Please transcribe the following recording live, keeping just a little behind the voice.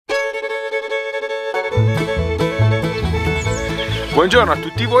Buongiorno a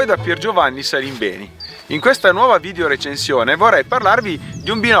tutti voi da Piergiovanni Salimbeni. In questa nuova video recensione vorrei parlarvi di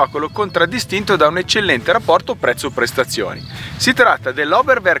un binocolo contraddistinto da un eccellente rapporto prezzo-prestazioni. Si tratta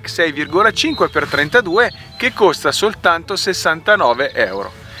dell'Oberwerk 6,5x32 che costa soltanto 69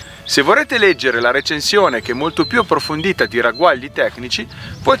 euro. Se vorrete leggere la recensione, che è molto più approfondita di ragguagli tecnici,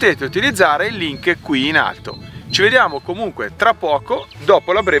 potete utilizzare il link qui in alto. Ci vediamo comunque tra poco,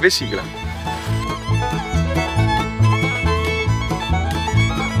 dopo la breve sigla.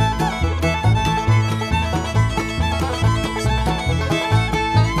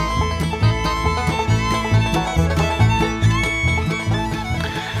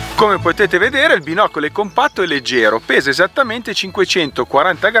 Come potete vedere, il binocolo è compatto e leggero, pesa esattamente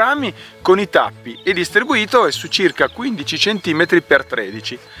 540 grammi con i tappi e distribuito su circa 15 cm x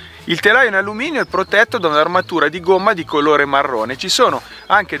 13. Il telaio in alluminio è protetto da un'armatura di gomma di colore marrone, ci sono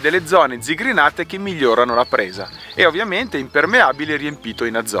anche delle zone zigrinate che migliorano la presa e ovviamente impermeabile riempito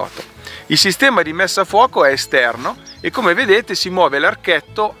in azoto. Il sistema di messa a fuoco è esterno e come vedete si muove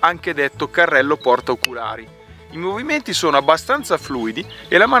l'archetto, anche detto carrello portaoculari. I movimenti sono abbastanza fluidi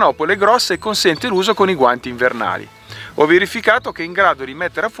e la manopola è grossa e consente l'uso con i guanti invernali. Ho verificato che è in grado di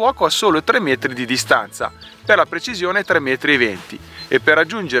mettere a fuoco a solo 3 metri di distanza, per la precisione 3,20 metri, e per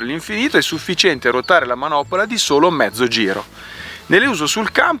raggiungere l'infinito è sufficiente ruotare la manopola di solo mezzo giro. Nell'uso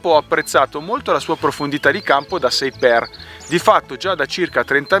sul campo ho apprezzato molto la sua profondità di campo da 6x, di fatto già da circa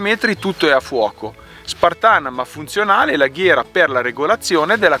 30 metri tutto è a fuoco. Spartana ma funzionale la ghiera per la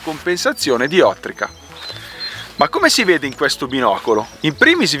regolazione della compensazione diottrica. Ma come si vede in questo binocolo? In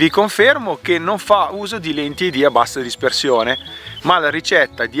primis vi confermo che non fa uso di lenti di bassa dispersione, ma la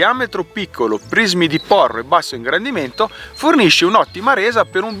ricetta diametro piccolo, prismi di Porro e basso ingrandimento fornisce un'ottima resa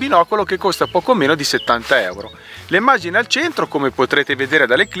per un binocolo che costa poco meno di 70 euro. Le immagini al centro, come potrete vedere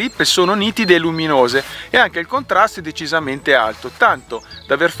dalle clip, sono nitide e luminose e anche il contrasto è decisamente alto, tanto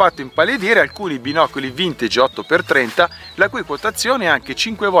da aver fatto impallidire alcuni binocoli vintage 8x30, la cui quotazione è anche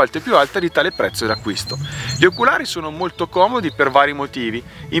 5 volte più alta di tale prezzo d'acquisto. Gli oculari sono molto comodi per vari motivi.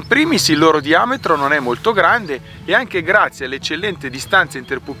 In primis il loro diametro non è molto grande e anche grazie all'eccellente distanza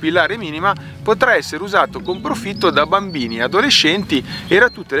interpupillare minima potrà essere usato con profitto da bambini, adolescenti e da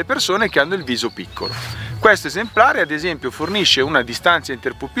tutte le persone che hanno il viso piccolo. Questo esemplare ad esempio fornisce una distanza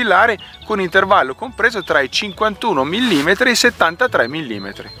interpupillare con intervallo compreso tra i 51 mm e i 73 mm.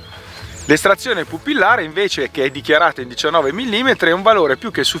 L'estrazione pupillare invece, che è dichiarata in 19 mm, è un valore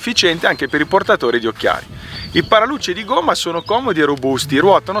più che sufficiente anche per i portatori di occhiali. I paraluce di gomma sono comodi e robusti,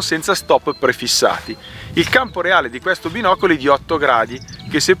 ruotano senza stop prefissati. Il campo reale di questo binocolo è di 8 gradi,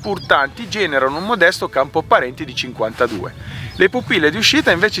 che seppur tanti generano un modesto campo apparente di 52. Le pupille di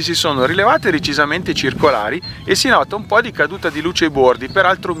uscita invece si sono rilevate decisamente circolari e si nota un po' di caduta di luce ai bordi,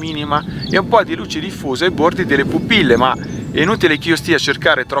 peraltro minima, e un po' di luce diffusa ai bordi delle pupille, ma è inutile che io stia a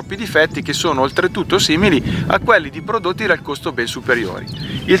cercare troppi difetti che sono oltretutto simili a quelli di prodotti dal costo ben superiori.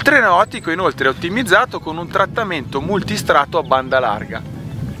 Il treno ottico inoltre è ottimizzato con un trattamento multistrato a banda larga.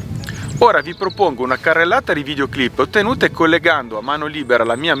 Ora vi propongo una carrellata di videoclip ottenute collegando a mano libera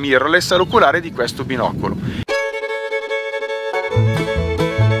la mia mirrorless all'oculare di questo binocolo.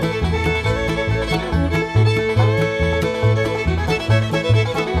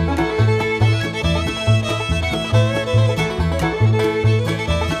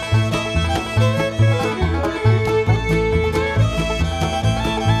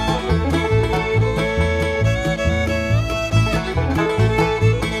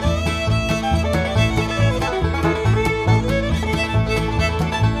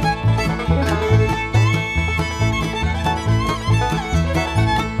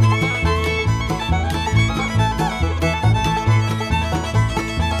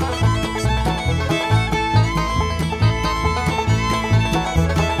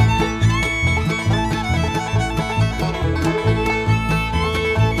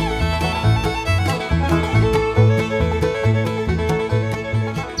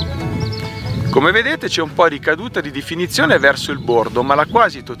 Come vedete c'è un po' di caduta di definizione verso il bordo, ma la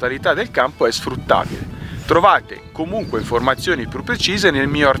quasi totalità del campo è sfruttabile. Trovate comunque informazioni più precise nel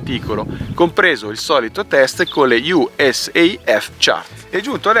mio articolo, compreso il solito test con le USAF chart. È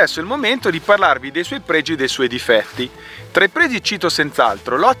giunto adesso il momento di parlarvi dei suoi pregi e dei suoi difetti. Tra i pregi cito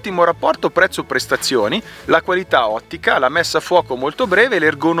senz'altro l'ottimo rapporto prezzo-prestazioni, la qualità ottica, la messa a fuoco molto breve e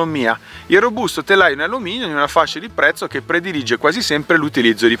l'ergonomia, il robusto telaio in alluminio in una fascia di prezzo che predilige quasi sempre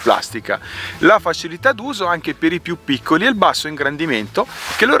l'utilizzo di plastica, la facilità d'uso anche per i più piccoli e il basso ingrandimento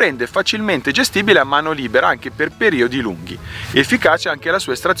che lo rende facilmente gestibile a mano libera anche per periodi lunghi, efficace anche la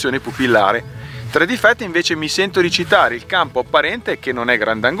sua estrazione pupillare. Tra i difetti invece mi sento di citare il campo apparente, che non è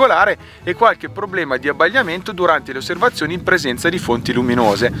grandangolare, e qualche problema di abbagliamento durante le osservazioni in presenza di fonti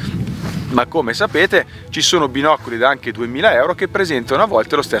luminose. Ma come sapete ci sono binocoli da anche 2000 euro che presentano a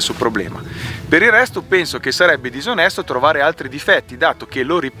volte lo stesso problema. Per il resto penso che sarebbe disonesto trovare altri difetti, dato che,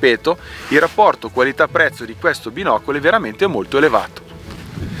 lo ripeto, il rapporto qualità-prezzo di questo binocolo è veramente molto elevato.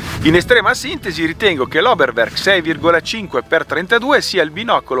 In estrema sintesi ritengo che l'Oberwerk 6,5x32 sia il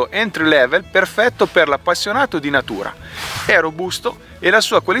binocolo entry level perfetto per l'appassionato di natura. È robusto e la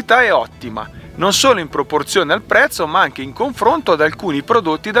sua qualità è ottima, non solo in proporzione al prezzo ma anche in confronto ad alcuni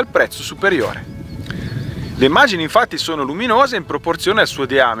prodotti dal prezzo superiore. Le immagini infatti sono luminose in proporzione al suo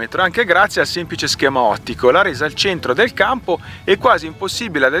diametro, anche grazie al semplice schema ottico. La resa al centro del campo è quasi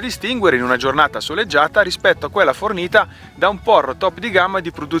impossibile da distinguere in una giornata soleggiata rispetto a quella fornita da un Porro top di gamma di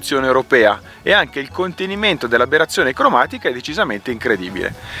produzione europea, e anche il contenimento dell'aberrazione cromatica è decisamente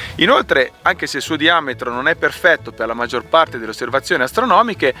incredibile. Inoltre, anche se il suo diametro non è perfetto per la maggior parte delle osservazioni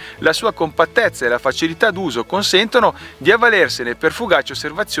astronomiche, la sua compattezza e la facilità d'uso consentono di avvalersene per fugaci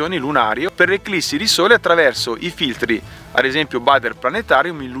osservazioni lunari o per l'eclissi di sole attraverso i filtri, ad esempio Bader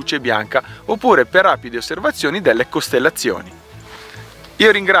Planetarium in luce bianca, oppure per rapide osservazioni delle costellazioni.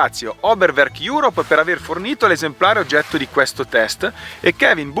 Io ringrazio Oberwerk Europe per aver fornito l'esemplare oggetto di questo test e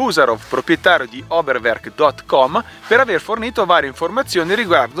Kevin Busarov, proprietario di Oberwerk.com, per aver fornito varie informazioni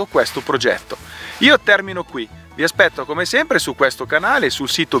riguardo questo progetto. Io termino qui. Vi aspetto come sempre su questo canale, sul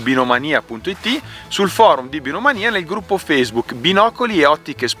sito binomania.it, sul forum di Binomania, nel gruppo Facebook Binocoli e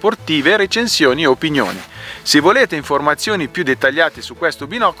ottiche sportive, recensioni e opinioni. Se volete informazioni più dettagliate su questo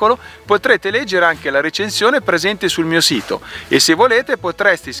binocolo potrete leggere anche la recensione presente sul mio sito, e se volete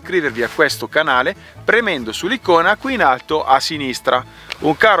potreste iscrivervi a questo canale premendo sull'icona qui in alto a sinistra.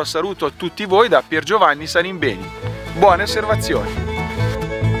 Un caro saluto a tutti voi da Piergiovanni Salimbeni. Buone osservazioni!